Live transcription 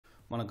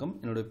வணக்கம்,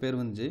 என்னோட பேர்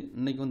வந்து ஜெய்.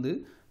 இன்னைக்கு வந்து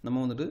நம்ம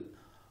வந்துட்டு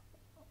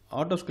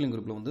ஆட்டோ ஸ்கேலிங்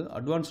குரூப்பில் வந்து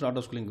அட்வான்ஸ்டு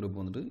ஆட்டோ ஸ்கேலிங் குரூப்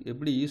வந்துட்டு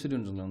எப்படி EC2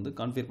 வந்து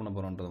கான்ஃபிகர் பண்ண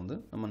போகிறோன்றதை வந்து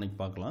நம்ம இன்னைக்கு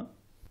பார்க்கலாம்.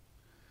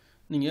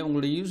 நீங்கள்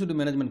உங்களுடைய EC2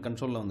 மேனேஜ்மெண்ட்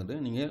கன்சோலில் வந்துட்டு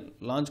நீங்கள்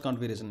லான்ச்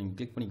கான்ஃபிகரேஷன் நீங்கள்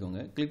கிளிக் பண்ணிக்கோங்க.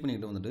 கிளிக்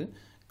பண்ணிவிட்டு வந்துட்டு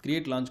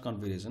கிரியேட் லான்ச்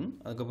கான்ஃபிகரேஷன்,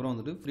 அதுக்கப்புறம்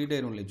வந்துட்டு ஃப்ரீ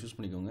டயர் ஒன்லி சூஸ்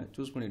பண்ணிக்கோங்க.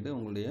 சூஸ் பண்ணிவிட்டு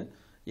உங்களுடைய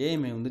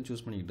AMI வந்து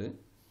சூஸ் பண்ணிக்கிட்டு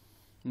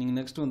நீங்கள்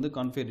நெக்ஸ்ட் வந்து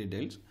கான்ஃபிகர்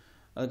டீடைல்ஸ்,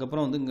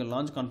 அதுக்கப்புறம் வந்து இங்கே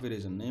லான்ச்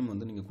கான்ஃபிகரேஷன் நேம்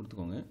வந்து நீங்கள்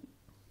கொடுத்துக்கோங்க.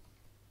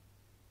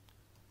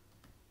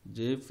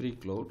 JFree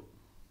Cloud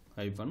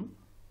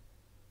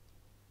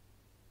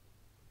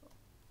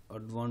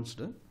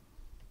advanced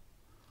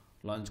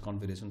launch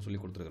configuration சொல்லி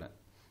கொடுத்துருக்கிறேன்.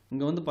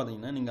 இங்கே வந்து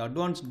பார்த்தீங்கன்னா நீங்கள்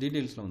அட்வான்ஸ்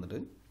டீட்டெயில்ஸில் வந்துட்டு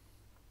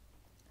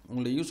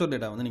உங்களுடைய யூசர்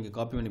டேட்டா வந்து நீங்கள்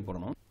காப்பி பண்ணி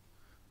போடணும்.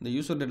 இந்த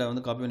யூசர் டேட்டா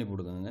வந்து காப்பி பண்ணி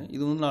போட்டுக்கோங்க.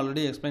 இது வந்து நான்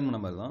ஆல்ரெடி எக்ஸ்பிளைன் பண்ண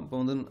மாதிரி தான். இப்போ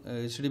வந்து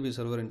HTTP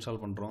சர்வர்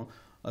இன்ஸ்டால் பண்ணுறோம்.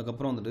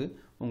 அதுக்கப்புறம் வந்துட்டு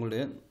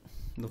உங்களுடைய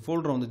இந்த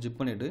ஃபோல்டரை வந்து ஜிப்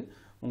பண்ணிவிட்டு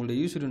உங்களுடைய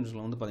யூசர்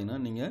இன்ஸ்டால் வந்து பார்த்தீங்கன்னா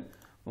நீங்கள்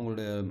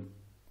உங்களுடைய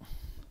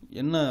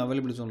என்ன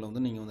அவைலபிலிட்டி ஜோனில்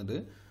வந்து நீங்கள் வந்துட்டு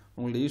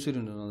உங்களுடைய யூசர்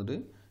இன்ஸ்டால் வந்துட்டு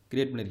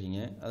கிரியேட்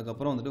பண்ணியிருக்கீங்க.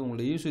 அதுக்கப்புறம் வந்துட்டு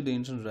உங்களுடைய யூசர்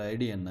இன்ஸ்டால்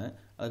ஐடி என்ன,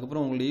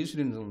 அதுக்கப்புறம் உங்களுடைய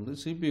யூசர் இன்ஸ்டால் வந்து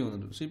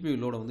CPU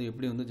லோடை வந்து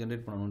எப்படி வந்து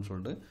ஜென்ரேட் பண்ணணும்னு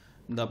சொல்லிட்டு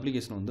இந்த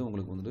அப்ளிகேஷன் வந்து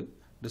உங்களுக்கு வந்துட்டு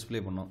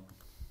டிஸ்பிளே பண்ணோம்.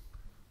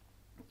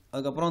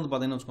 அதுக்கப்புறம் வந்து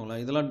பார்த்தீங்கன்னா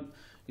வச்சுக்கோங்களேன்,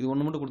 இது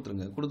ஒன்று மட்டும்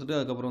கொடுத்துருங்க. கொடுத்துட்டு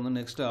அதுக்கப்புறம் வந்து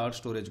நெக்ஸ்ட்டு ஆட்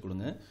ஸ்டோரேஜ்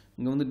கொடுங்க.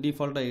 இங்கே வந்து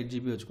டிஃபால்ட்டாக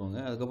 8GB வச்சுக்கோங்க.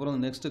 அதுக்கப்புறம்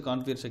நெக்ஸ்ட்டு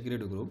கான்ஃபிகர்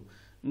செக்யூரிட்டி குரூப்.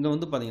 இங்கே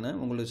வந்து பார்த்தீங்கன்னா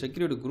உங்களுடைய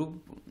செக்யூரிட்டி குரூப்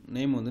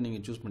நேம் வந்து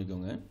நீங்கள் சூஸ்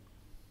பண்ணிக்கோங்க.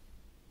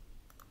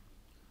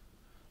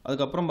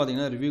 அதுக்கப்புறம்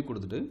பார்த்தீங்கன்னா ரிவ்யூ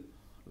கொடுத்துட்டு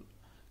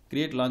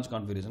கிரியேட் லான்ச்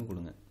கான்ஃபிகரேஷன்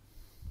கொடுங்க.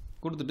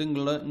 கொடுத்துட்டு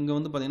இங்கே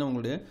வந்து பார்த்தீங்கன்னா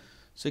உங்களுடைய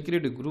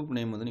செக்யூரிட்டி குரூப்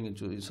நேம் வந்து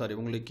நீங்கள்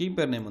உங்களுடைய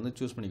கீபேர் நேம் வந்து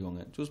சூஸ்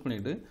பண்ணிக்கோங்க. சூஸ்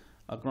பண்ணிவிட்டு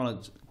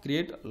அக்னாலஜ்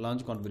கிரியேட்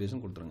லான்ச்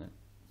கான்ஃபிகரேஷன் கொடுத்துருங்க.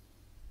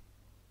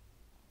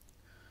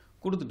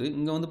 கொடுத்துட்டு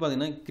இங்கே வந்து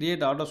பார்த்தீங்கன்னா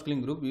create auto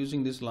scaling group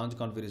using this launch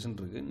configuration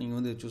இருக்குது. நீங்கள்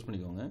வந்து சூஸ்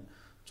பண்ணிக்கோங்க.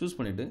 சூஸ்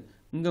பண்ணிவிட்டு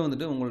இங்கே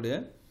வந்துட்டு உங்களுடைய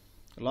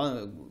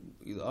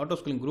ஆட்டோ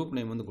ஸ்கேலிங் குரூப்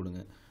நேம் வந்து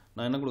கொடுங்க.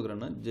 நான் என்ன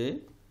கொடுக்குறேன்னா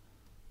JFree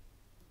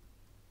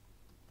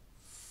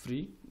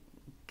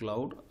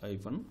Cloud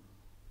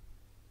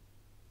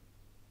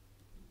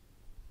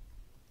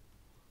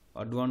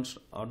advanced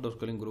auto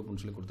scaling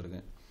குரூப்னு சொல்லி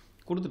கொடுத்துருக்கேன்.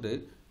 கொடுத்துட்டு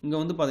இங்கே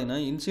வந்து பார்த்தீங்கன்னா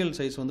இனிஷியல்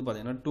சைஸ் வந்து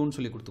பார்த்தீங்கன்னா 2ன்னு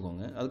சொல்லி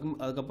கொடுத்துக்கோங்க.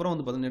 அதுக்கப்புறம்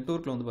வந்து பார்த்தீங்கன்னா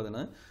நெட்வொர்க்கில் வந்து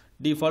பார்த்தீங்கன்னா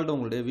டிஃபால்ட்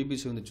உங்களுடைய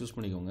VPC வந்து சூஸ்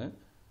பண்ணிக்கோங்க.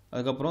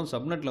 அதுக்கப்புறம்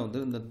சப்நெட்டில்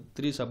வந்து இந்த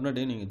 3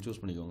 சப்நெட்டையும் நீங்கள்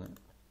சூஸ் பண்ணிக்கோங்க.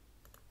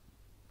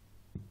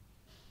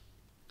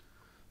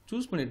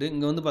 சூஸ் பண்ணிவிட்டு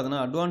இங்கே வந்து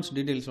பார்த்தீங்கன்னா அட்வான்ஸ்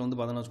டீட்டெயில்ஸில் வந்து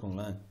பார்த்தீங்கன்னா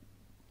வச்சுக்கோங்களேன்,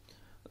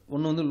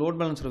 ஒன்று வந்து லோட்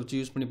பேலன்ஸரை வச்சு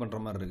யூஸ் பண்ணி பண்ணுற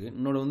மாதிரி இருக்குது.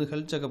 இன்னொரு வந்து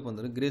ஹெல்த் செக்அப்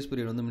வந்துட்டு கிரேஸ்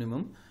பீரியட் வந்து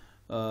மினிமம்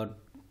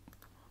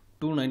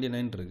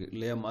 299 இருக்குது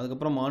இல்லையா.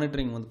 அதுக்கப்புறம்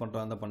மானிட்டரிங் வந்து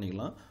பண்ணுறா இருந்தால்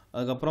பண்ணிக்கலாம்.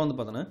 அதுக்கப்புறம் வந்து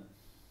பார்த்தோன்னா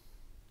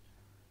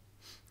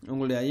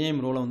உங்களுடைய IAM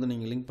ரோலை வந்து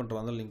நீங்கள் லிங்க் பண்ணுறா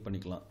இருந்தால் லிங்க்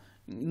பண்ணிக்கலாம்.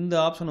 இந்த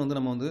ஆப்ஷன் வந்து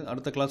நம்ம வந்து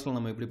அடுத்த கிளாஸில்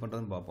நம்ம எப்படி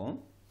பண்ணுறதுன்னு பார்ப்போம்.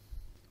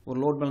 ஒரு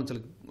லோட்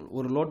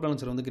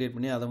பேலன்ஸர் வந்து கிரியேட்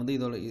பண்ணி அதை வந்து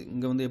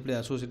இங்கே வந்து எப்படி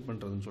அசோசியேட்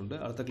பண்ணுறதுன்னு சொல்லிட்டு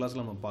அடுத்த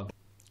கிளாஸில் நம்ம பார்க்கலாம்.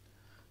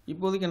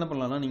 இப்போதைக்கு என்ன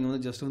பண்ணலாம்னா நீங்கள்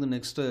வந்து ஜஸ்ட் வந்து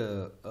நெக்ஸ்ட்டு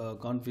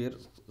கான்ஃபிகர்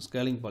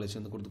ஸ்கேலிங் பாலிசி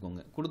வந்து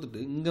கொடுத்துக்கோங்க. கொடுத்துட்டு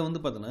இங்கே வந்து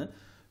பார்த்தோன்னா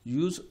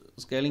use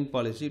scaling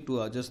policy to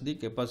adjust the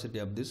capacity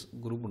of this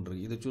குரூப்ன்றது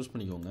இதை சூஸ்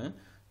பண்ணிக்கோங்க.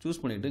 சூஸ்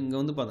பண்ணிவிட்டு இங்கே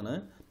வந்து பார்த்தோன்னா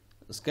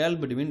ஸ்கேல்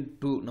பிட்வீன்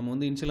 2 நம்ம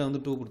வந்து இன்ஷியலாக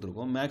வந்து 2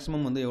 கொடுத்துருக்கோம்.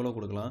 மேக்ஸிமம் வந்து எவ்வளோ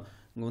கொடுக்கலாம்,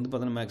 இங்கே வந்து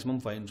பார்த்தோன்னா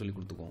மேக்ஸிமம் 5ன்னு சொல்லி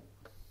கொடுத்துக்கோம்.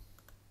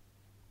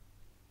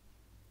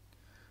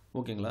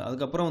 ஓகேங்களா.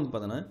 அதுக்கப்புறம் வந்து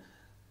பார்த்தோன்னா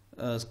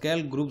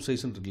ஸ்கேல் குரூப்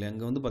சைஸ்ன்னு இருக்குல்ல,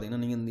 அங்கே வந்து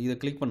பார்த்தீங்கன்னா நீங்கள் இதை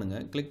கிளிக்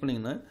பண்ணுங்கள். கிளிக்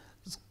பண்ணிங்கன்னா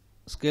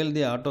ஸ்கேல்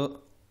தி auto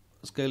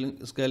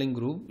scaling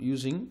group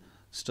using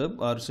step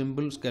R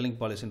simple scaling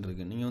பாலிசின்னு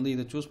இருக்குது. நீங்கள் வந்து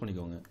இதை சூஸ்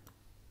பண்ணிக்கோங்க.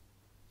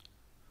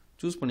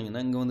 சூஸ்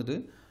பண்ணிங்கன்னா இங்கே வந்துட்டு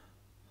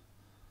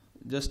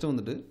ஜஸ்ட்டு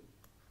வந்துட்டு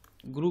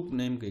குரூப்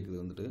நேம் கேட்குது.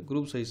 வந்துட்டு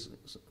குரூப் சைஸ்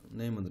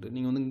நேம் வந்துட்டு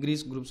நீங்கள் வந்து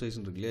இன்க்ரீஸ் குரூப்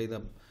சைஸ்ன்னு இருக்கு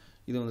இல்லையா,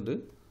 இதை வந்துட்டு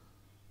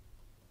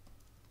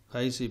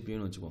ஹை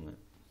CPUன்னு வச்சுக்கோங்க.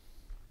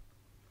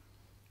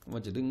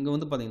 வச்சுட்டு இங்கே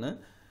வந்து பார்த்தீங்கன்னா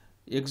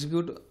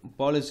எக்ஸிக்யூட்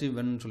பாலிசி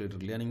வென்னு சொல்லிட்டு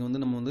இருக்கு இல்லையா, நீங்கள்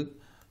வந்து நம்ம வந்து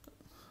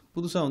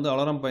புதுசாக வந்து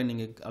அலாரம் பாயிண்ட்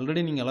நீங்கள்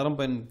ஆல்ரெடி அலாரம்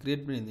பாயிண்ட்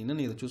க்ரியேட் பண்ணியிருந்தீங்கன்னா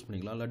நீங்கள் இதை சூஸ்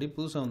பண்ணிக்கலாம். இல்லாட்டி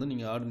புதுசாக வந்து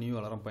நீங்கள் ஆட் நியூ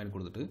அலாரம் பாயிண்ட்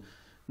கொடுத்துட்டு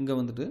இங்கே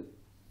வந்துட்டு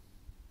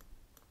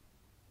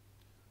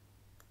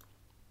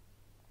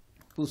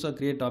புதுசாக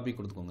க்ரியேட் டாபிக்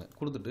கொடுத்துக்கோங்க.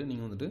 கொடுத்துட்டு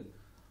நீங்கள் வந்துட்டு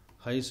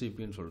ஹை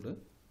CPUன்னு சொல்லிட்டு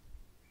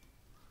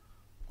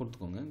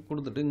கொடுத்துக்கோங்க.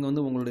 கொடுத்துட்டு இங்கே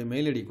வந்து உங்களுடைய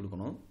மெயில் ஐடி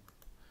கொடுக்கணும்.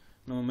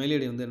 நம்ம மெயில்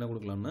ஐடி வந்து என்ன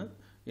கொடுக்கலாம்னா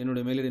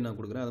என்னுடைய மெயில் ஐடி நான்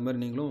கொடுக்குறேன். அது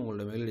மாதிரி நீங்களும்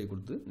உங்களுடைய மெயில் ஐடி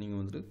கொடுத்து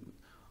நீங்கள் வந்துட்டு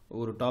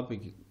ஒரு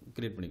டாபிக்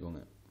க்ரியேட்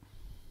பண்ணிக்கோங்க.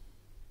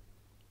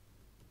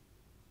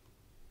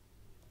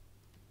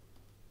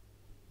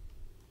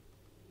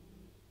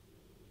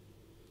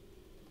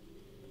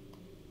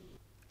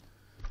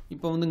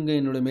 இப்போ வந்து இங்கே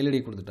என்னோடய மெயில் ஐடி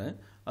கொடுத்துட்டேன்.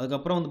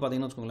 அதுக்கப்புறம் வந்து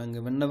பார்த்தீங்கன்னா வச்சுக்கோங்களேன்,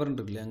 இங்கே வென்னவர்னு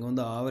இருக்கு இல்லையா, அங்கே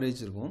வந்து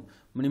ஆவரேஜ் இருக்கும்,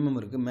 மினிமம்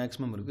இருக்குது,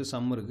 மேக்ஸிமம் இருக்குது,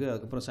 சம் இருக்குது,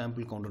 அதுக்கப்புறம்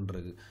சாம்பிள் கவுண்ட்னு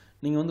இருக்குது.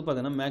 நீங்கள் வந்து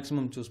பார்த்தீங்கன்னா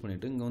மேக்ஸிமம் சூஸ்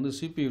பண்ணிவிட்டு இங்கே வந்து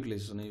CPU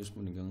யூட்டிலைசேஷனை யூஸ்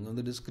பண்ணிக்கோங்க. இங்கே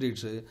வந்து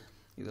டிஸ்க்ரீட்ஸு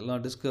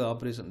இதெல்லாம்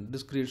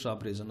டிஸ்க்ரீட்ஸ்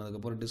ஆப்ரேஷன்,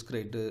 அதுக்கப்புறம்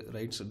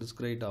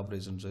டிஸ்க்ரைட்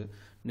ஆப்ரேஷன்ஸு,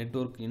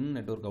 நெட்வொர்க் இன்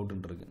நெட்வொர்க்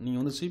அவுட்னு இருக்குது.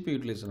 நீங்கள் வந்து CPU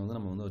யூட்டிலைசேஷன் வந்து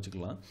நம்ம வந்து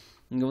வச்சுக்கலாம்.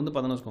 இங்கே வந்து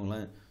பார்த்தோன்னா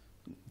வச்சுக்கோங்களேன்,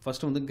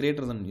 ஃபஸ்ட்டு வந்து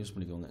கிரேட்டர் தென் யூஸ்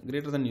பண்ணிக்கோங்க.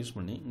 கிரேட்டர் தென் யூஸ்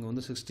பண்ணி இங்கே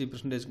வந்து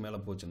 60% மேலே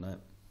போச்சுன்னா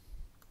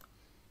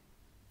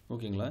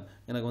ஓகேங்களா,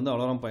 எனக்கு வந்து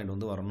அலாரம் பாயிண்ட்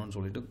வந்து வரணும்னு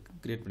சொல்லிட்டு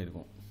கிரியேட்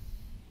பண்ணியிருக்கோம்.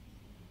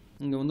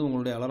 இங்கே வந்து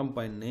உங்களுடைய அலாரம்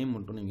பாயிண்ட் நேம்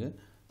மட்டும் நீங்கள்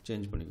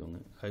சேஞ்ச் பண்ணிக்கோங்க,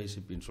 ஹை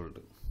சிபின்னு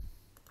சொல்லிட்டு.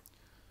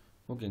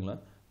 ஓகேங்களா?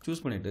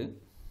 சூஸ் பண்ணிவிட்டு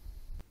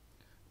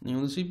நீங்கள்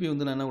வந்து சிபி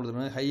வந்து நான் என்ன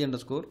கொடுத்துருக்கேன், ஹை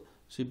அண்டர்ஸ்கோர்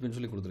சிபின்னு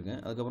சொல்லி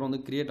கொடுத்துருக்கேன். அதுக்கப்புறம்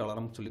வந்து கிரியேட்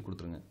அலாரம் சொல்லி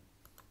கொடுத்துருங்க.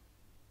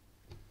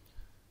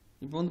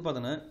 இப்போ வந்து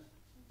பார்த்தோன்னா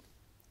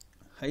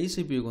ஹை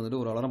சிபிக்கு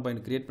வந்துட்டு ஒரு அலாரம்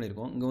பாயிண்ட் கிரியேட்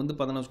பண்ணியிருக்கோம். இங்கே வந்து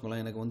பார்த்தோன்னா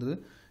வச்சுக்கோங்களேன், எனக்கு வந்து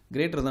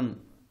கிரேட்டர் தென்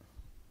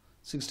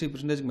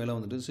 60% மேலே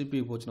வந்துட்டு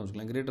சிபியூ போச்சுன்னு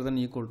வச்சுக்கலாம். கிரேட்டர் தென்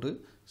ஈக்குவல் டு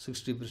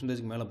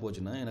 60% மேலே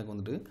போச்சுன்னா எனக்கு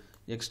வந்துட்டு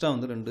எக்ஸ்ட்ரா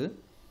வந்து 2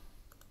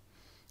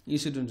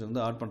 EC2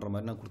 வந்து ஆட் பண்ணுற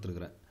மாதிரி நான்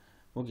கொடுத்துருக்குறேன்.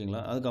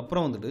 ஓகேங்களா?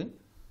 அதுக்கப்புறம் வந்துட்டு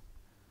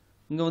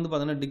இங்கே வந்து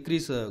பார்த்தீங்கன்னா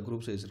டிக்ரீஸ்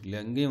குரூப் சைஸ் இருக்கு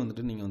இல்லையா, இங்கேயும்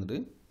வந்துட்டு நீங்கள் வந்துட்டு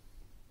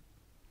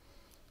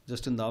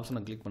ஜஸ்ட் இந்த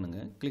ஆப்ஷனை கிளிக்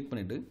பண்ணுங்கள். கிளிக்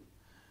பண்ணிவிட்டு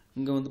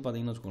இங்கே வந்து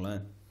பார்த்தீங்கன்னா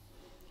வச்சுக்கோங்களேன்,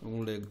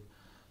 உங்களுடைய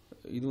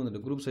இது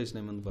வந்துட்டு குரூப் சைஸ்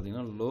நேம் வந்து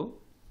பார்த்தீங்கன்னா லோ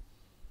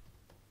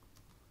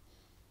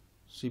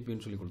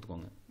சிபின்னு சொல்லி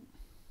கொடுத்துக்கோங்க.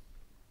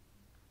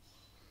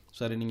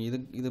 சரி,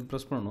 நீங்கள் இதை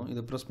ப்ரெஸ் பண்ணணும்.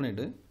 இதை ப்ரெஸ்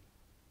பண்ணிவிட்டு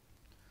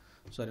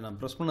சரி, நான்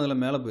ப்ரெஸ்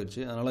பண்ணதில் மேலே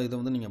போயிடுச்சு, அதனால் இதை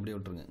வந்து நீங்கள் அப்படியே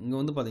விட்டுருங்க. இங்கே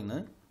வந்து பார்த்தீங்கன்னா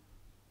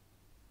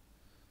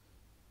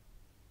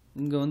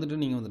இங்கே வந்துட்டு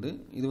நீங்கள் வந்துட்டு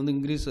இது வந்து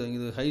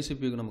இது ஹை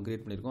சிபியூக்கு நம்ம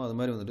கிரியேட் பண்ணியிருக்கோம். அது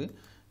மாதிரி வந்துட்டு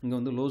இங்கே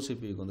வந்து லோ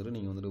சிபியூக்கு வந்துட்டு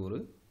நீங்கள் வந்துட்டு ஒரு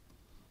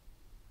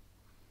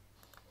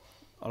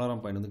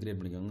அலாரம் பாயிண்ட் வந்து கிரியேட்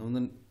பண்ணிக்கோங்க. இங்கே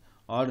வந்து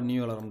ஆட்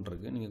நியூ அலாரம்னு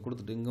இருக்குது, நீங்கள்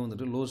கொடுத்துட்டு இங்கே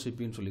வந்துட்டு லோ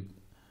சிபின்னு சொல்லி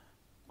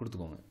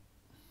கொடுத்துக்கோங்க.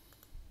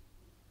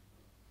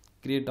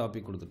 கிரியேட்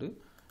டாபிக் கொடுத்துட்டு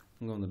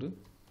இங்கே வந்துட்டு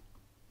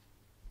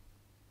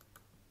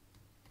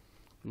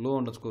லோ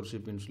அண்டர்ஸ்கோர்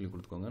சிபின்னு சொல்லி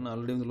கொடுத்துக்கோங்க. நான்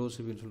ஆல்ரெடி வந்து லோ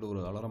சிபின்னு சொல்லிட்டு ஒரு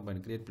அலாரம்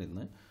பாயிண்ட் கிரியேட்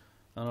பண்ணியிருந்தேன்.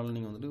 அதனால்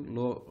நீங்கள் வந்துட்டு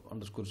லோ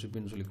அண்டர்ஸ்கோர்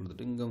சிபின்னு சொல்லி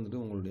கொடுத்துட்டு இங்கே வந்துட்டு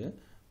உங்களுடைய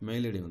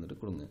மெயில் ஐடி வந்துட்டு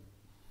கொடுங்க.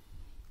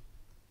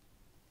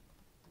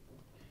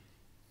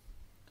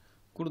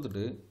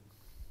 கொடுத்துட்டு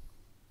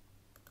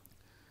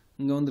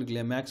இங்கே வந்துருக்கு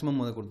இல்லையா,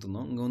 மேக்ஸிமம் அதை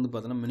கொடுத்துருந்தோம். இங்கே வந்து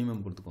பார்த்தோன்னா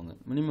மினிமம் கொடுத்துக்கோங்க.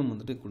 மினிமம்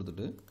வந்துட்டு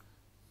கொடுத்துட்டு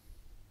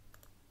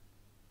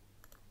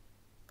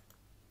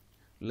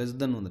லெஸ்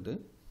தென் வந்துட்டு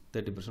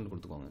 30%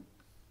 கொடுத்துக்கோங்க.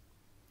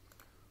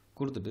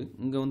 கொடுத்துட்டு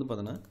இங்கே வந்து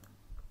பார்த்தோன்னா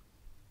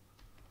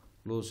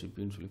லோ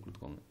சிபின்னு சொல்லி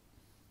கொடுத்துக்கோங்க.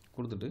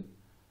 கொடுத்துட்டு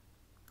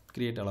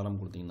கிரியேட் அலாரம்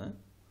கொடுத்தீங்கன்னா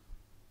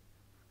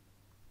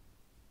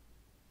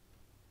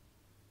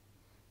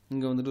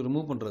இங்கே வந்துட்டு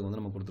ரிமூவ் பண்ணுறதுக்கு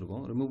வந்து நம்ம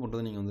கொடுத்துருக்கோம். ரிமூவ்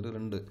பண்ணுறது நீங்கள் வந்துட்டு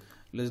 2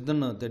 லெஸ்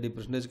தென்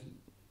 30%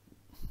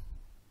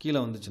 கீழே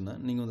வந்துச்சுன்னா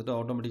நீங்கள் வந்துட்டு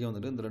ஆட்டோமேட்டிக்காக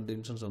வந்துட்டு இந்த 2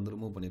 இன்ஸ்டன்ஸ் வந்து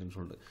ரிமூவ் பண்ணிடுன்னு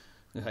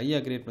சொல்லிட்டு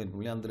ஹையாக கிரியேட்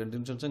பண்ணியிருக்கோம் இல்லையா, அந்த 2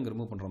 இன்ஸ்டன்ஸை இங்கே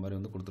ரிமூவ் பண்ணுற மாதிரி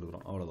வந்து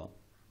கொடுத்துருக்குறோம். அவ்வளோதான்.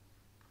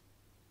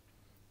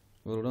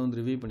 ஒரு இடம் வந்து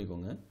ரிவ்யூ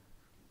பண்ணிக்கோங்க.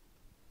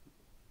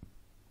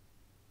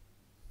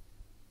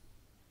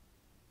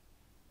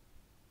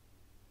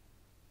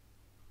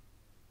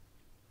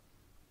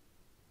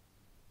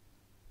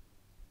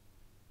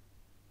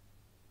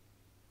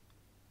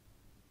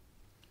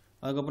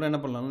 அதுக்கப்புறம் என்ன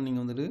பண்ணலாம்னா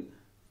நீங்கள் வந்துட்டு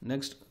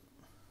நெக்ஸ்ட்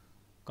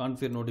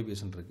கான்ஃபிகர்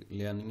நோட்டிஃபிகேஷன் இருக்குது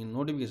இல்லையா, நீங்கள்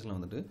நோட்டிஃபிகேஷனில்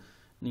வந்துட்டு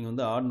நீங்கள்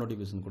வந்து ஆட்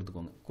நோட்டிஃபிகேஷன்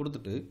கொடுத்துக்கோங்க.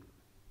 கொடுத்துட்டு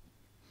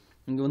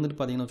இங்கே வந்துட்டு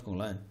பார்த்தீங்கன்னா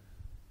வச்சுக்கோங்களேன்,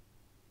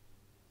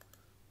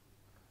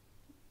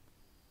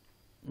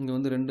 இங்கே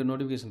வந்து 2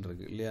 நோட்டிஃபிகேஷன்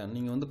இருக்குது இல்லையா,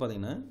 நீங்கள் வந்து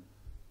பார்த்தீங்கன்னா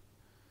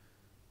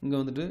இங்கே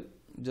வந்துட்டு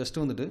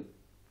ஜஸ்ட்டு வந்துட்டு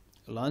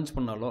லான்ச்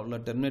பண்ணாலோ இல்லை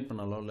டெர்மினேட்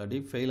பண்ணாலோ இல்லாட்டி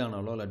ஃபெயில்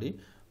ஆனாலோ இல்லாட்டி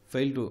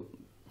ஃபெயில்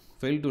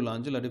டு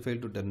லான்ச் இல்லாட்டி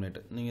ஃபெயில் டு டெர்மினேட்,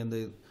 நீங்கள் இந்த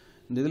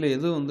இதில்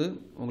எது வந்து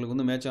உங்களுக்கு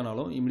வந்து மேட்ச்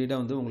ஆனாலும்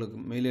இமீடியட்டாக வந்து உங்களுக்கு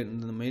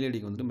இந்த மெயில்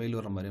ஐடிக்கு வந்துட்டு மெயில்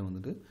வர மாதிரியே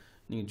வந்துட்டு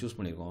நீங்கள் சூஸ்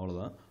பண்ணியிருக்கோம்.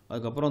 அவ்வளோதான்.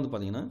 அதுக்கப்புறம் வந்து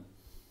பார்த்தீங்கன்னா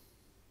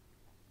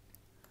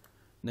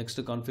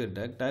நெக்ஸ்ட்டு கான்ஃபிகர்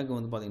டேக்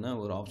வந்து பார்த்தீங்கன்னா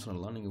ஒரு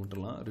ஆப்ஷனல் தான், நீங்கள்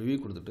விட்டுடலாம். ரிவ்யூ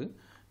கொடுத்துட்டு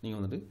நீங்கள்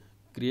வந்துட்டு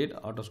கிரியேட்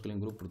ஆட்டோ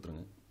ஸ்கேலிங் குரூப்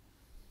கொடுத்துருங்க.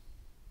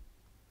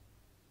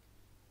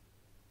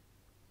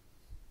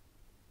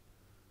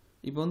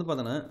 இப்போ வந்து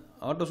பார்த்தோன்னா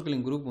ஆட்டோ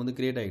ஸ்கேலிங் குரூப் வந்து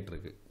கிரியேட் ஆகிட்டு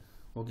இருக்கு.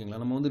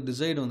 ஓகேங்களா? நம்ம வந்து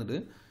டிசைடு வந்துட்டு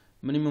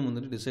மினிமம்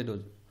வந்துட்டு டிசைடு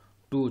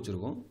 2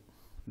 வச்சுருக்கோம்.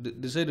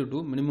 டிசைடு 2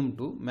 மினிமம்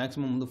 2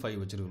 மேக்ஸிமம் வந்து 5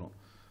 வச்சுருக்கிறோம்.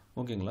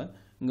 ஓகேங்களா?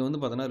 இங்கே வந்து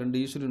பார்த்தோன்னா 2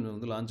 EC2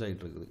 வந்து லான்ச்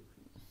ஆகிட்டு இருக்குது.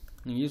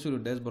 நீங்கள் EC2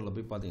 டேஷ்போர்டில்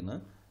போய் பார்த்தீங்கன்னா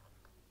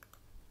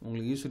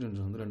உங்களுக்கு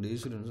EC2 வந்து 2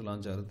 EC2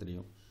 லான்ச் ஆகிறது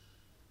தெரியும்.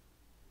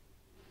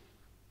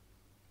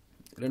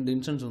 2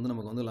 இன்ஸ்டன்ஸ் வந்து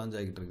நமக்கு வந்து லான்ச்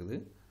ஆகிட்டு இருக்குது.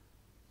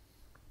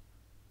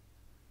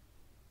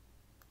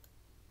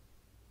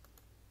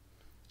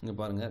 இங்கே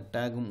பாருங்கள்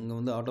டேகும் இங்கே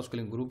வந்து ஆட்டோ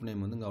ஸ்கேலிங் குரூப்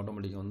நேம் வந்து இங்கே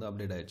ஆட்டோமேட்டிக்காக வந்து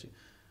அப்டேட் ஆகிடுச்சு.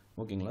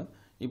 ஓகேங்களா?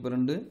 இப்போ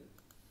 2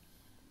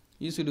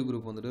 EC2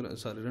 குரூப் வந்துட்டு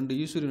 2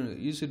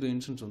 EC2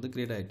 இன்ஸ்டன்ஸ் வந்து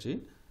கிரியேட் ஆகிடுச்சு.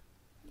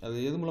 அது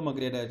எது மூலமாக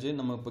கிரியேட் ஆகிடுச்சு,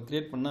 நம்ம இப்போ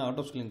கிரியேட் பண்ண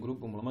ஆட்டோ ஸ்கேலிங்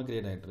குரூப் மூலமாக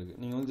கிரியேட் ஆகிட்டு இருக்கு.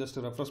 நீங்கள் வந்து ஜஸ்ட்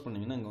ரெஃப்ரெஷ்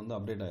பண்ணிங்கன்னா இங்கே வந்து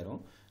அப்டேட் ஆயிரும்.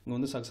 இங்கே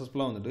வந்து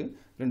சக்ஸஸ்ஃபுல்லாக வந்துட்டு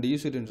 2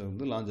 EC2 இன்ஸ்டன்ஸ்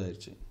வந்து லான்ச்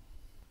ஆயிடுச்சு.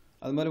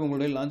 அது மாதிரி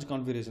உங்களுடைய லான்ச்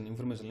கான்ஃபிகரேஷன்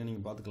இன்ஃபர்மேஷன்லேயும்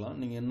நீங்கள் பார்த்துக்கலாம்.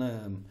 நீங்கள் என்ன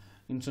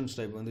இன்ஸ்டன்ஸ்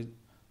டைப் வந்து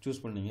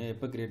சூஸ் பண்ணீங்க,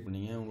 எப்போ கிரியேட்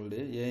பண்ணீங்க,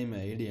 உங்களுடைய ஏஎம்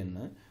ஐடி என்ன,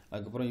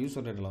 அதுக்கப்புறம்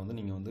யூசர் டேட்டாவில் வந்து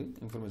நீங்கள் வந்து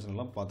இன்ஃபர்மேஷன்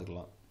எல்லாம்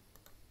பார்த்துக்கலாம்.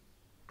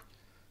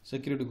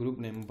 செக்யூரிட்டி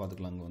குரூப் நேமும்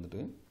பார்த்துக்கலாம். அங்கே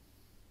வந்துட்டு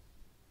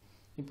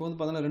இப்போ வந்து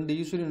பார்த்தீங்கன்னா 2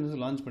 EC2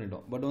 லான்ச்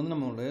பண்ணிட்டோம். பட் வந்து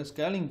நம்மளுடைய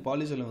ஸ்கேலிங்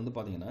பாலிசியில் வந்து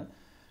பார்த்தீங்கன்னா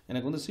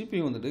எனக்கு வந்து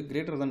CPU வந்துட்டு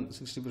கிரேட்டர் தன்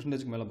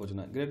 60% மேலே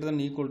போச்சுன்னா, கிரேட்டர்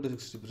தன் ஈக்குவல் டு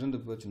 60%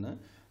 போச்சுன்னா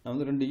நான்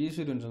வந்து 2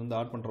 EC2 வந்து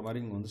ஆட் பண்ணுற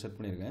மாதிரி இங்கே வந்து செட்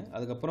பண்ணியிருக்கேன்.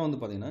 அதுக்கப்புறம் வந்து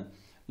பார்த்தீங்கன்னா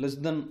லெஸ்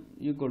தென்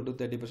ஈக்குவல் டு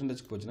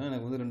 30% போச்சுன்னா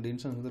எனக்கு வந்து 2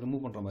 இன்ஸ்டன்ஸ் வந்து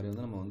ரிமூவ் பண்ணுற மாதிரி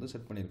வந்து நம்ம வந்து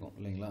செட் பண்ணியிருக்கோம்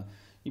இல்லைங்களா?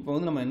 இப்போ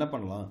வந்து நம்ம என்ன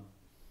பண்ணலாம்,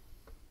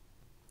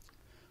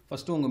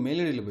 ஃபஸ்ட்டு உங்கள்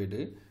மெயில் ஐடியில்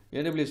போய்ட்டு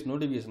AWS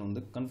நோட்டிஃபிகேஷன்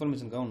வந்து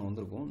கன்ஃபர்மேஷனுக்காக ஒன்று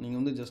வந்திருக்கும். நீங்கள்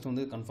வந்து ஜஸ்ட்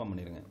வந்து கன்ஃபார்ம்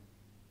பண்ணிடுங்க.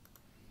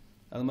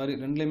 அது மாதிரி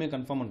ரெண்டுலேயுமே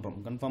கன்ஃபார்ம்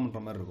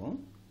பண்ணுற மாதிரி இருக்கும்.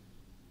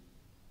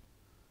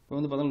 இப்போ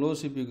வந்து பார்த்தா லோ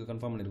சிபியூக்கு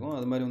கன்ஃபார்ம் பண்ணியிருக்கோம்.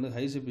 அது மாதிரி வந்து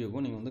ஹை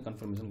சிபியூக்கும் நீங்கள் வந்து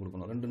கன்ஃபர்மேஷன்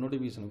கொடுக்கணும். 2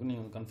 நோட்டிஃபிகேஷனுக்கும்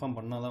நீங்கள் வந்து கன்ஃபார்ம்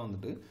பண்ணால் தான்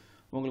வந்துட்டு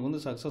உங்களுக்கு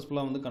வந்து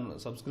சக்ஸஸ்ஃபுல்லாக வந்து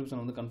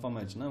சப்ஸ்கிரிப்ஷன் வந்து கன்ஃபார்ம்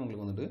ஆயிடுச்சுன்னா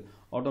உங்களுக்கு வந்துட்டு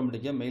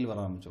ஆட்டோமேட்டிக்காக மெயில் வர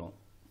ஆரம்பிச்சிடும்.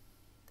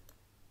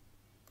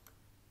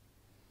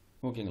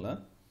 ஓகேங்களா?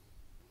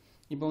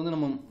 இப்போ வந்து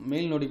நம்ம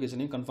மெயில்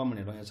நோட்டிஃபிகேஷனையும் கன்ஃபார்ம்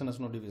பண்ணிடுறோம்.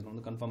 எஸ்என்எஸ் நோட்டிஃபிகேஷன்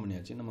வந்து கன்ஃபார்ம்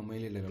பண்ணியாச்சு நம்ம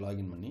மெயிலில்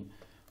லாகின் பண்ணி.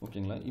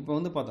 ஓகேங்களா? இப்போ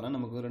வந்து பார்த்தோன்னா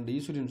நமக்கு 2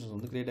 இன்சூரன்ஸ்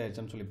வந்து கிரியேட்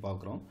ஆயிடுச்சுன்னு சொல்லி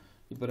பார்க்குறோம்.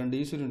 இப்போ 2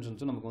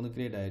 இன்சூரன்ஸும் நமக்கு வந்து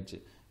கிரியேட் ஆயிடுச்சு.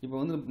 இப்போ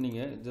வந்து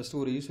நீங்கள் ஜஸ்ட்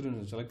ஒரு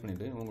இன்சூரன்ஸ் செலக்ட்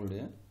பண்ணிவிட்டு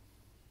உங்களுடைய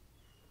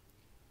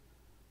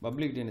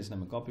பப்ளிக் டிஎன்எஸ்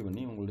நம்ம காப்பி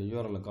பண்ணி உங்களுடைய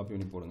URL காப்பி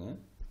பண்ணி போடுங்க.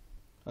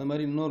 அது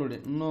மாதிரி இன்னொரு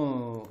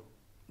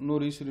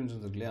இன்சூரன்ஸ்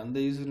இருக்கு இல்லையா, அந்த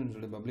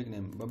இன்சூரன்ஸோடைய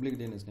பப்ளிக்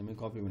டிஎன்எஸ் நேமே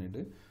காப்பி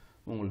பண்ணிவிட்டு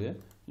உங்களுடைய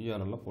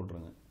URL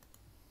போட்டுருங்க.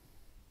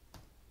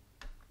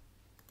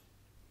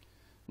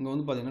 இங்கே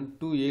வந்து பார்த்தீங்கன்னா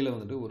 2Aல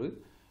வந்துட்டு ஒரு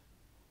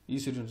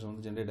இன்சூரன்ஸ்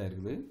வந்து ஜென்ரேட்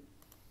ஆகிருக்குது.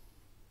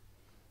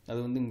 அது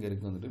வந்து இங்கே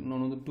இருக்குது வந்துட்டு.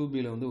 இன்னொன்று வந்து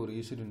 2Bல வந்து ஒரு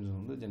இன்சூரன்ஸ்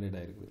வந்து ஜென்ரேட்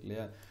ஆகிருக்குது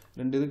இல்லையா.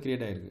 2 இது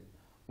கிரியேட் ஆகிருக்கு.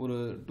 ஒரு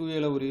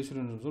 2Aல ஒரு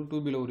இன்சூரன்ஸும்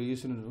 2Bல ஒரு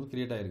இன்சூரன்ஸும்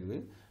கிரியேட் ஆகிருக்குது.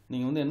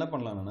 நீங்கள் வந்து என்ன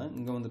பண்ணலாம்னா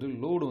இங்கே வந்துட்டு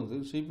லோடு வந்து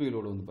CPU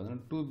லோடு வந்து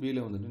பார்த்தீங்கன்னா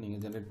 2Bல வந்துட்டு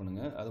நீங்கள் ஜென்ரேட்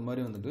பண்ணுங்கள். அது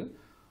மாதிரி வந்துட்டு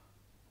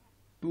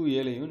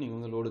 2Aலையும் நீங்கள்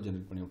வந்து லோடு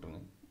ஜென்ரேட் பண்ணி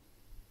விட்ருங்க.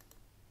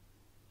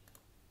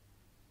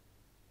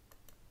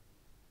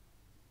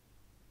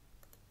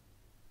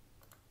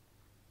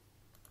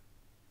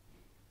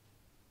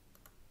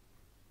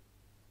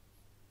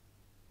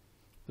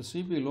 இப்போ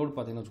CPU லோடு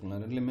பார்த்தீங்கன்னா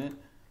வச்சுக்கோங்களேன், ரெண்டுலேயுமே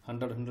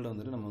 100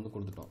 வந்துட்டு நம்ம வந்து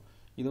கொடுத்துட்டோம்.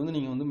 இது வந்து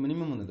நீங்கள் வந்து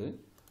மினிமம் வந்துட்டு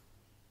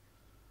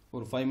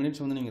ஒரு 5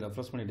 மினிட்ஸ் வந்து நீங்கள்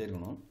ரெஃப்ரெஷ் பண்ணிகிட்டே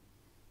இருக்கணும்.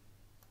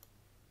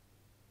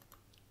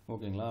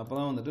 ஓகேங்களா? அப்போ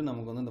தான் வந்துட்டு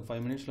நமக்கு வந்து அந்த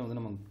 5 மினிட்ஸில் வந்து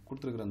நம்ம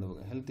கொடுத்துருக்குற அந்த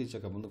ஹெல்த்தி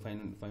செக்அப் வந்து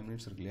 5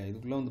 மினிட்ஸ் இருக்கு இல்லையா,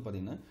 இதுக்குள்ளே வந்து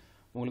பார்த்தீங்கன்னா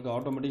உங்களுக்கு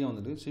ஆட்டோமேட்டிக்காக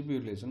வந்துட்டு CPU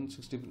யூட்டிலைசேஷன்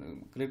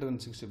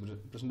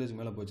 60%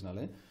 மேலே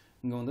போச்சுனாலே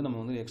இங்கே வந்து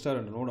நம்ம வந்து எக்ஸ்ட்ரா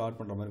 2 நோடு ஆட்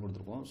பண்ணுற மாதிரி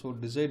கொடுத்துருக்கோம். ஸோ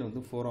டிசைட்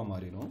வந்து 4ஆக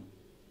மாறிடும்.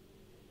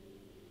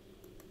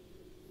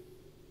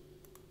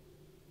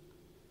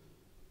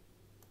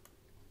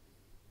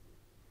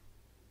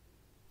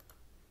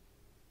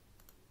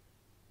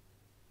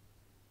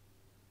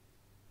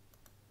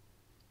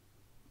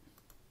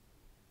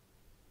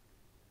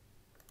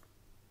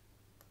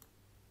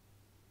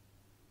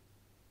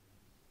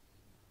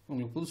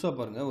 உங்களுக்கு புதுசாக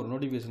பாருங்கள் ஒரு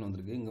நோட்டிஃபிகேஷன்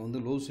வந்திருக்கு. இங்கே வந்து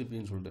லோ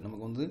சிபின்னு சொல்லிட்டு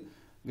நமக்கு வந்து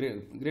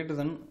கிரேட்டர்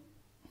தென்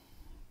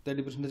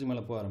 30%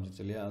 மேலே போக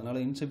ஆரம்பிச்சிச்சு இல்லையா. அதனால்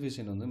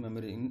இன்சஃபிஷியன்ட் வந்து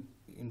மெமரி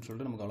இன்னு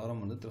சொல்லிட்டு நமக்கு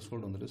அலாரம் வந்து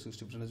த்ரெஷ்ஹோல்டு வந்துட்டு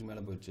 60%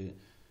 மேலே போயிடுச்சு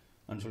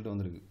அப்படின்னு சொல்லிட்டு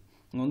வந்திருக்கு.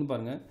 இங்கே வந்து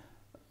பாருங்கள்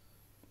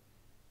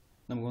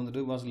நமக்கு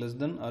வந்துட்டு was less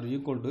than R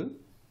equal to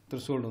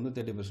threshold வந்து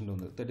 30%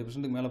 வந்து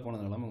 30% மேலே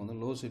போனதுனால நமக்கு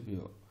வந்து லோ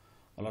சிபியூ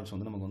அலர்ட்ஸ்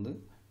வந்து நமக்கு வந்து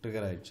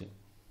ட்ரிகர் ஆகிடுச்சு.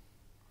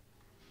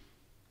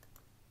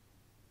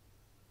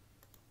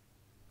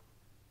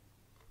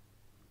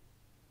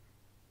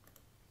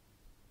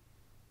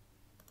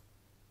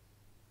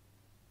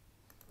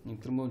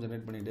 நீங்கள் திரும்பவும்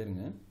ஜென்ரேட் பண்ணிகிட்டே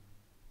இருங்க.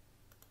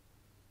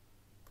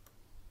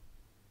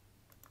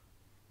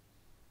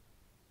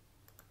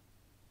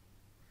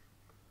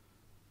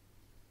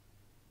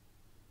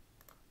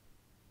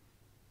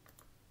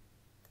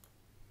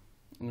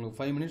 உங்களுக்கு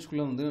 5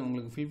 மினிட்ஸ்க்குள்ளே வந்து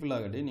உங்களுக்கு ஃபில்ஃபில்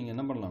ஆகாட்டி நீங்கள்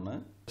என்ன பண்ணலான்னா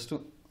ஜஸ்ட்டு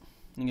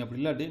நீங்கள் அப்படி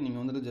இல்லாட்டி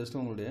நீங்கள் வந்துட்டு ஜஸ்ட்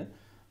உங்களுடைய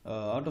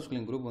ஆட்டோ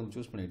ஸ்கூலிங் குரூப் வந்து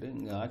சூஸ் பண்ணிவிட்டு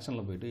இங்கே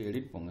ஆக்ஷனில் போய்ட்டு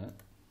எடிட் போங்க.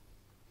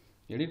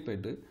 எடிட்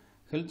போய்ட்டு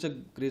ஹெல்த் செக்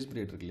கிரேஸ்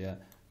பீரியட் இருக்கு இல்லையா,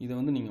 இதை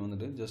வந்து நீங்கள்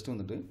வந்துட்டு ஜஸ்ட்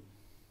வந்துட்டு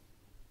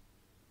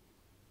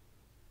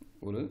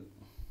ஒரு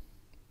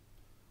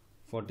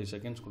 40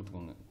 செகண்ட்ஸ்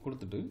கொடுத்துக்கோங்க.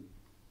 கொடுத்துட்டு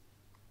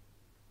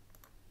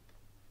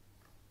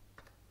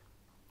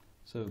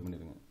சேவ்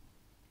பண்ணிடுங்க.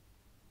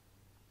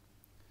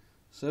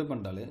 சேவ்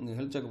பண்ணிட்டாலே இங்கே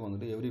ஹெல்த் செக்அப்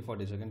வந்துட்டு எவ்ரி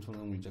 40 செகண்ட்ஸ்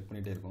வந்து உங்களுக்கு செக்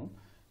பண்ணிகிட்டே இருக்கும்.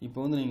 இப்போ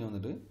வந்து நீங்கள்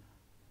வந்துட்டு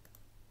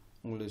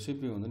உங்களுடைய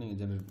CPU வந்து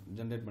நீங்கள்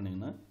ஜென்ரேட்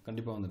பண்ணிங்கன்னா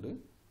கண்டிப்பாக வந்துட்டு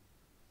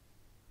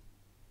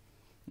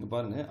இங்கே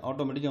பாருங்கள்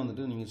ஆட்டோமேட்டிக்காக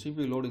வந்துட்டு நீங்கள்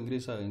CPU லோடு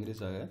இன்க்ரீஸ்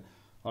ஆக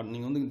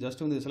நீங்கள் வந்து ஜஸ்ட்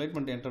வந்து செலக்ட்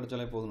பண்ணிட்டு என்டர்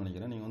அடிச்சாலே போதும்னு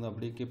நினைக்கிறேன். நீங்கள் வந்து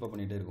அப்படியே கீப் அப்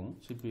பண்ணிகிட்டே இருக்கும்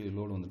CPU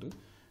லோடு வந்துட்டு.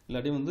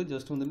 இல்லாட்டி வந்து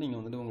ஜஸ்ட் வந்துட்டு நீங்கள்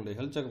வந்துட்டு உங்களுடைய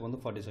ஹெல்த் செக்அப் வந்து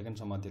 40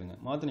 செகண்ட்ஸாக மாற்றிடுங்க.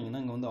 மாற்றினீங்கன்னா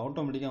இங்கே வந்து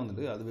ஆட்டோமேட்டிக்காக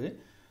வந்துட்டு அதுவே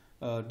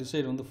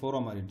டிசைட் வந்து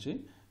 4ஆக மாறிடுச்சு,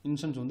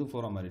 இன்ஸ்டன்ஸ் வந்து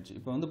 4ஆக மாறிடுச்சு.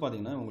 இப்போ வந்து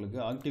பார்த்தீங்கன்னா உங்களுக்கு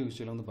ஆக்டிவ்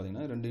ஹிஸ்ட்ரியில் வந்து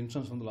பார்த்தீங்கன்னா 2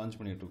 இன்ஸ்டன்ஸ் வந்து லான்ச்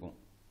பண்ணிகிட்டு இருக்கோம்.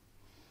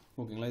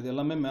 ஓகேங்களா? இது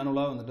எல்லாமே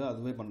மேனுவலாக வந்துட்டு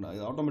அதுவே பண்ணுறது,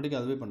 இது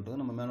ஆட்டோமேட்டிக்காக அதுவே பண்ணுறது,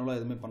 நம்ம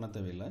மேனுவலாக எதுவுமே பண்ண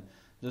தேவையில்லை.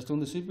 ஜஸ்ட்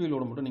வந்து CPU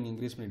லோடு மட்டும் நீங்கள்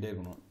இன்க்ரீஸ் பண்ணிகிட்டே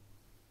இருக்கணும்.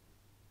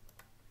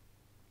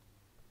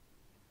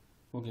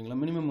 ஓகேங்களா?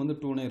 மினிமம் வந்து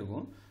 2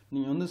 இருக்கும்.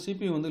 நீங்கள் வந்து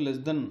CPU வந்து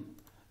லெஸ் தென்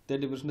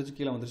 30%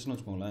 கீழே வந்துருச்சுன்னு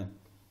வச்சுக்கோங்களேன்,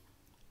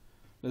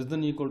 லெஸ்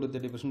தென் ஈக்குவல் டு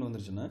 30%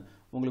 வந்துருச்சுன்னா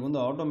உங்களுக்கு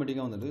வந்து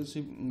ஆட்டோமேட்டிக்காக வந்துட்டு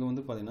இங்கே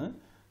வந்து பார்த்தீங்கன்னா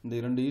இந்த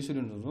 2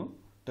 இன்சூரன்ஸும்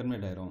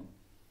டெர்மினேட் ஆயிரும்.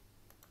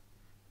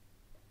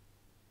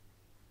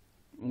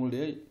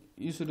 உங்களுடைய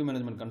இ2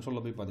 மேனேஜ்மெண்ட்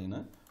கன்சோலில் போய்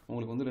பார்த்தீங்கன்னா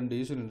உங்களுக்கு வந்து 2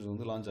 இன்சூரன்ஸ்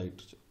வந்து லான்ச்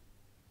ஆகிடுச்சு.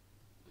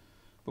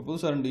 இப்போ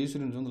புதுசாக 2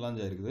 இன்சூரன்ஸ் வந்து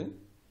லான்ச் ஆகிருக்குது.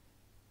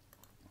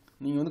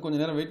 நீங்கள் வந்து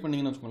கொஞ்சம் நேரம் வெயிட்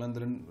பண்ணிங்கன்னு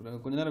வச்சுக்கோங்களேன், இந்த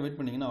கொஞ்சம் நேரம் வெயிட்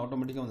பண்ணிங்கன்னா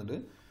ஆட்டோமேட்டிக்காக வந்துட்டு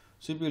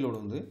CPU லோடு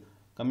வந்து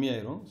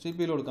கம்மியாயிரும்.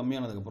 CPU லோடு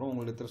கம்மியானதுக்கப்புறம்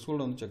உங்களுடைய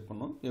த்ரெஷ்ஹோல்டை வந்து செக்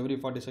பண்ணும். எவ்ரி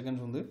 40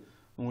 செகண்ட்ஸ் வந்து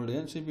உங்களுடைய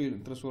CPU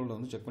த்ரெஷ்ஹோல்டை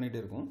வந்து செக் பண்ணிகிட்டே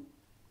இருக்கும்.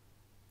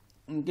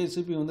 இன்கேஸ்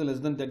சிபி வந்து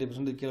லெஸ் தென்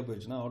 30% கீழே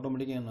போயிடுச்சுன்னா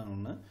ஆட்டோமேட்டிக்காக என்ன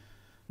ஆகும்னா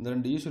இந்த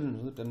 2 யூசர்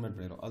யூனிட்ஸ் வந்து டெர்மினேட்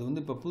பண்ணிடும். அது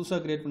வந்து இப்போ புதுசாக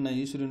கிரியேட் பண்ண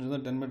யூசர் யூனிட்ஸ்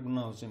தான் டெர்மினேட்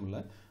பண்ண அவசியம்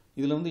இல்லை.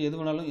 இதில் வந்து எது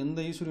வேணாலும் எந்த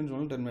யூசர் யூனிட்ஸ்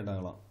வேணாலும் டெர்மினேட்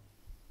ஆகலாம்.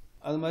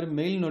 அது மாதிரி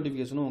மெயில்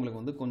நோட்டிஃபிகேஷனும் உங்களுக்கு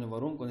வந்து கொஞ்சம்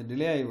வரும், கொஞ்சம்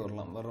டிலே ஆகி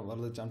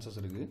வரது சான்சஸ்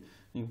இருக்குது.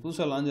 நீங்கள்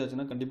புதுசாக லான்ச்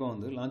ஆச்சுன்னா கண்டிப்பாக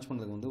வந்து லான்ச்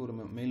பண்ணுறதுக்கு வந்து ஒரு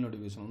மெயில்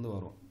நோட்டிஃபிகேஷன் வந்து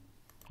வரும்.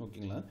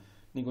 ஓகேங்களா,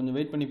 நீங்கள் கொஞ்சம்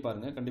வெயிட் பண்ணி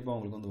பாருங்கள், கண்டிப்பாக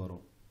உங்களுக்கு வந்து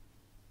வரும்.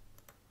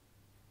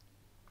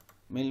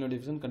 மெயில்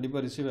நோட்டிஃபிகேஷன்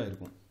கண்டிப்பாக ரிசீவ்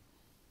ஆகிருக்கும்.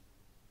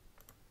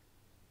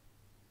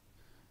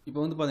 இப்போ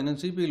வந்து பார்த்தீங்கன்னா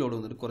சிபி லோடு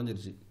வந்துட்டு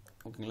குறைஞ்சிருச்சு.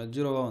 ஓகேங்களா,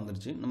 0வாக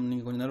வந்துருச்சு.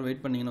 நீங்கள் கொஞ்சம் நேரம்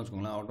வெயிட் பண்ணிங்கன்னு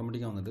வச்சுக்கோங்களேன்,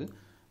 ஆட்டோமேட்டிக்காக வந்துட்டு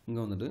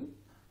இங்கே வந்துட்டு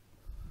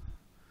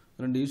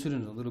 2 யூசர்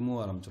யூனிட்ஸ் வந்து ரிமூவ்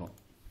ஆரம்பிச்சிடும்.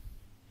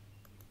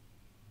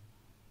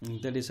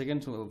 30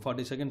 செகண்ட்ஸ்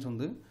 40 செகண்ட்ஸ்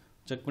வந்து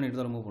செக் பண்ணிவிட்டு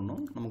தான் ரிமூவ்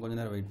பண்ணணும். நம்ம கொஞ்சம்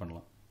நேரம் வெயிட்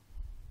பண்ணலாம்.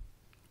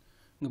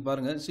 இங்கே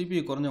பாருங்கள்,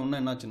 சிபிஐ குறைஞ்ச உடனே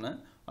என்னாச்சுன்னா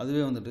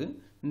அதுவே வந்துட்டு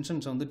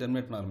இன்ஸ்டன்ஸை வந்து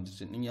டெர்மினேட் பண்ண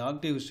ஆரம்பிச்சிச்சு. நீங்கள்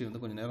ஆக்டிவ் ஹிஸ்ட்ரி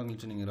வந்து கொஞ்சம் நேரம்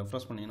கழிச்சு நீங்கள்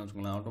ரெஃப்ரெஷ் பண்ணிங்கன்னு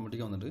வச்சுக்கோங்களேன்,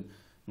 ஆட்டோமேட்டிக்காக வந்துட்டு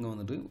இங்கே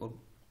வந்துட்டு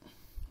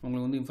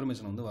உங்களுக்கு வந்து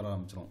இன்ஃபர்மேஷன் வந்து வர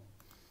ஆரம்பிச்சிடும்.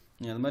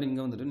 நீங்கள் அது மாதிரி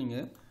இங்கே வந்துட்டு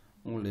நீங்கள்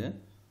உங்களுடைய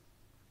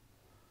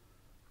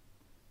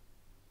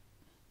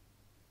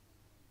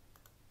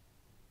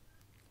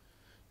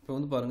இப்போ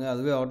வந்து பாருங்கள்,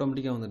 அதுவே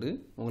ஆட்டோமேட்டிக்காக வந்துட்டு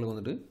உங்களுக்கு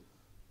வந்துட்டு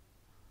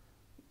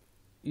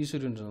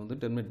யூசர் யூனிட்ஸ் வந்து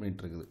டெர்மினேட்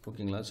பண்ணிகிட்டு இருக்குது.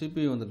 ஓகேங்களா,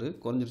 சிபிஐ வந்துட்டு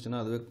குறைஞ்சிருச்சுன்னா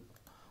அதுவே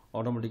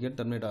ஆட்டோமேட்டிக்காக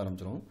டெர்மினேட்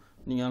ஆரம்பிச்சிடும்.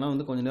 நீங்கள் ஆனால்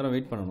வந்து கொஞ்சம் நேரம்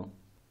வெயிட் பண்ணணும்.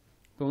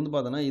 இப்போ வந்து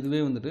பார்த்தோன்னா இதுவே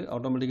வந்துட்டு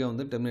ஆட்டோமேட்டிக்காக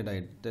வந்து டெர்மினேட்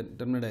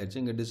ஆகிடுச்சு.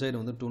 இங்கே டிசைட்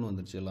வந்து 2ன்னு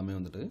வந்துடுச்சு எல்லாமே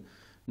வந்துட்டு.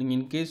 நீங்கள்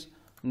இன்கேஸ்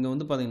இங்கே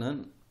வந்து பார்த்தீங்கன்னா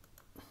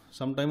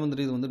சம்டைம்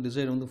வந்துட்டு இது வந்து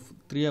டிசைட் வந்து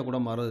 3ஆக கூட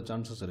மாற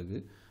சான்சஸ்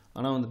இருக்குது.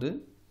 ஆனால் வந்துட்டு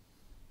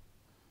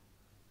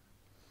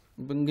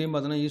இப்போ இங்கேயும்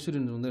பார்த்தோன்னா யூசர்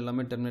யூனிட்ஸ் வந்து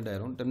எல்லாமே டெர்மினேட்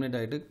ஆகிடும். டெர்மினேட்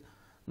ஆகிட்டு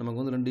நமக்கு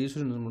வந்து 2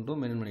 யூசர் யூனிட்ஸ் மட்டும்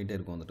மெயின்டைன் பண்ணிகிட்டே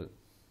இருக்கும் வந்துட்டு.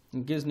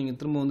 இன்கேஸ் நீங்கள்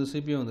திரும்ப வந்து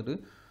சிபிஐ வந்துட்டு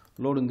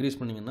லோடு இன்க்ரீஸ்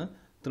பண்ணிங்கன்னா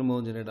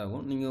திரும்பவும் ஜென்ரேட்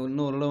ஆகும். நீங்கள்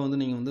இன்னும் ஒரு தடவை வந்து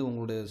நீங்கள் வந்து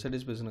உங்களுடைய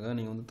சாட்டிஸ்ஃபேக்ஷனுக்காக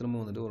நீங்கள் வந்து திரும்ப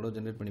வந்துட்டு ஒரு தடவை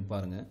ஜென்ரேட் பண்ணி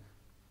பாருங்கள்.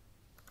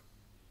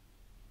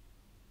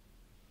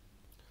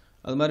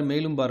 அது மாதிரி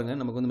மெயிலும் பாருங்கள்,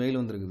 நமக்கு வந்து மெயில்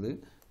வந்துருக்குது.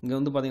 இங்கே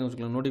வந்து பார்த்தீங்கன்னா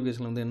வச்சுக்கலாம்,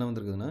 நோட்டிஃபிகேஷன் வந்து என்ன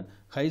வந்துருக்குதுன்னா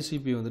ஹை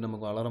சிபி வந்து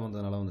நமக்கு அலாரம்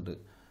வந்ததுனால வந்துட்டு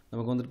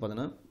நமக்கு வந்துட்டு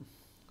பார்த்தீங்கன்னா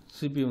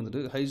சிபி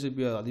வந்துட்டு ஹை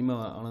சிபி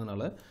அதிகமாக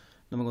ஆனதுனால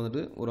நமக்கு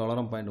வந்துட்டு ஒரு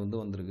அலாரம் பாயிண்ட் வந்து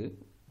வந்திருக்கு.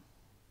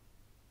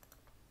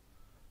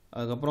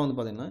 அதுக்கப்புறம் வந்து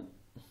பார்த்திங்கன்னா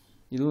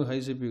இதுவும் ஹை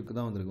சிபிக்கு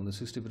தான் வந்திருக்கு, வந்து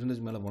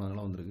 60% மேலே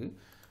போனதுனால வந்திருக்கு.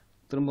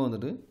 திரும்ப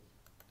வந்துட்டு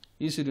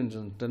ஈசி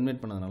யூனிட்ஸ்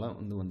டெர்மினேட் பண்ணதுனால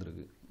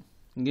வந்திருக்கு.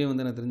 இங்கேயும்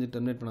வந்து எனக்கு தெரிஞ்சு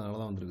டெர்மினேட் பண்ணதுனால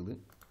தான் வந்திருக்குது.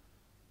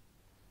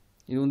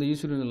 இது வந்து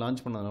ஈசி யூனிட்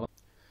லான்ச் பண்ணதுனால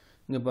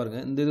இங்கே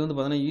பாருங்கள், இந்த இது வந்து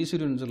பார்த்தீங்கன்னா ஈசி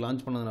யூனிட்ஸ்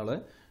லான்ச் பண்ணதுனால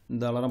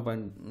இந்த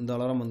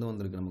அலாரம் வந்து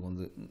வந்திருக்கு நமக்கு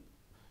வந்து.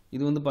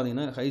 இது வந்து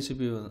பார்த்தீங்கன்னா ஹை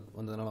சிபி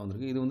வந்ததுனால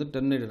வந்திருக்கு. இது வந்து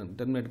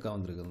டெர்மினேட்டுக்காக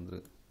வந்திருக்கு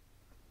வந்துருக்கு.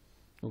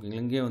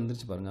 ஓகேங்களா, இங்கேயே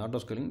வந்துருச்சு பாருங்கள், ஆட்டோ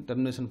ஸ்கேலிங்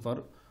டெர்மினேஷன்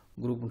ஃபார்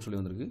குரூப்னு சொல்லி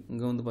வந்திருக்கு.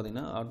 இங்கே வந்து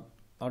பார்த்தீங்கன்னா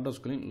ஆட்டோ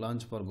ஸ்கேலிங்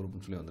லான்ச் ஃபார்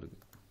குரூப்னு சொல்லி வந்திருக்கு.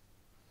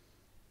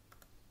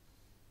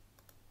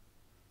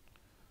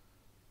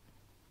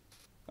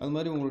 அது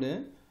மாதிரி உங்களுடைய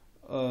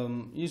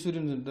ஈசி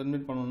யூனிட்ஸ்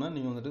டெர்மினேட் பண்ணணும்னா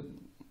நீங்கள் வந்துட்டு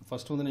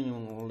ஃபஸ்ட்டு வந்து நீங்கள்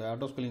உங்களுடைய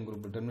ஆட்டோ ஸ்கேலிங்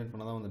குரூப் டெர்மினேட்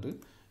பண்ணால் தான் வந்துட்டு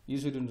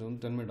ஈசி யூனிட்ஸ்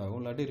வந்து டெர்மினேட் ஆகும்.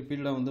 இல்லாட்டி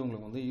ரிப்பீட்டடாக வந்து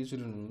உங்களுக்கு வந்து ஈசி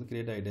யூனிட்ஸ் வந்து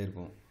கிரியேட் ஆகிட்டே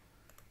இருக்கும்.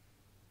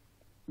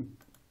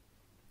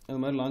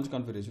 அது மாதிரி லான்ச்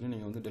கான்ஃபிகரேஷனை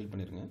நீங்கள் வந்து டெலிட்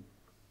பண்ணிடுங்க.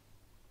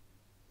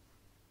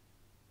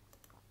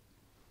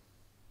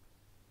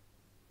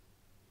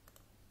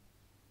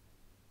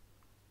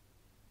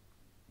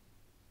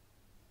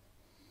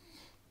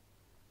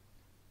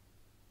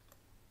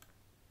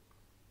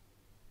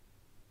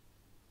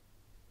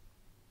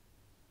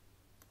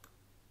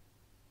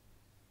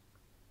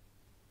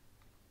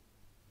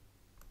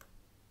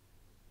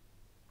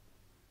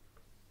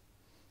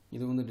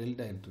 இது வந்து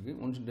டெலிட் ஆகிட்டுருக்கு.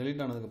 ஒன்ஸ் டெலிட்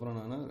ஆனதுக்கப்புறம்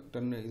என்னன்னா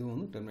இது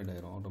வந்து டெர்மினேட்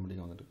ஆகிரும்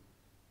ஆட்டோமேட்டிக்காக வந்துட்டு.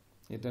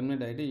 இது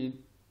டெர்மினேட் ஆகிட்டு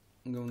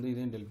இங்கே வந்து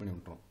இதையும் டெலிட் பண்ணி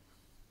விட்டுரும்.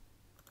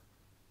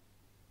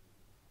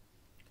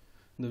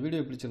 இந்த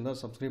வீடியோ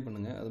பிடிச்சிருந்தால் சப்ஸ்கிரைப்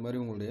பண்ணுங்கள். அது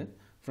மாதிரி உங்களுடைய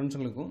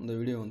ஃப்ரெண்ட்ஸுங்களுக்கும் இந்த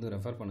வீடியோ வந்து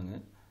ரெஃபர்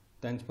பண்ணுங்கள்.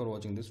 தேங்க்ஸ் ஃபார்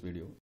வாட்சிங் திஸ்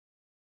வீடியோ.